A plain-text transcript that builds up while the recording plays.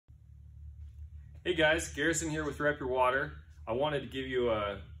Hey guys, Garrison here with Rep Your Water. I wanted to give you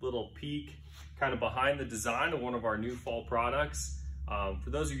a little peek kind of behind the design of one of our new fall products.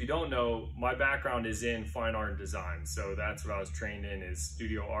 For those of you who don't know, my background is in fine art and design, so that's what I was trained in, is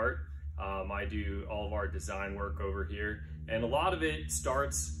studio art. I do all of our design work over here, and a lot of it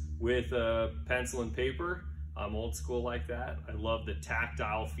starts with pencil and paper. I'm old school like that. I love the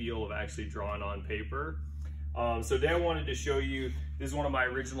tactile feel of actually drawing on paper. So today I wanted to show you, this is one of my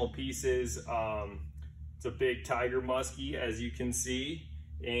original pieces. It's a big Tiger Musky, as you can see,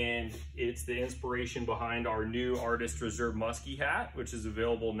 and it's the inspiration behind our new Artist Reserve Musky hat, which is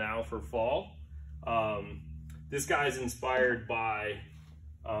available now for fall. This guy's inspired by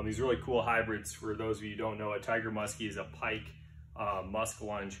these really cool hybrids. For those of you who don't know, a Tiger Musky is a pike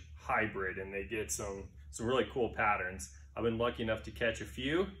muskellunge hybrid, and they get some really cool patterns. I've been lucky enough to catch a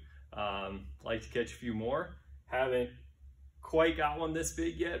few. Like to catch a few more. Haven't quite got one this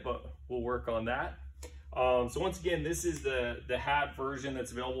big yet, but we'll work on that. So once again, this is the hat version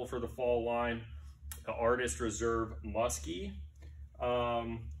that's available for the fall line, the Artist Reserve Musky.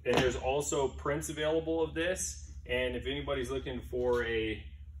 And there's also prints available of this. And if anybody's looking for a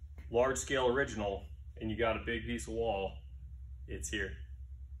large scale original and you got a big piece of wall, it's here.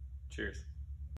 Cheers.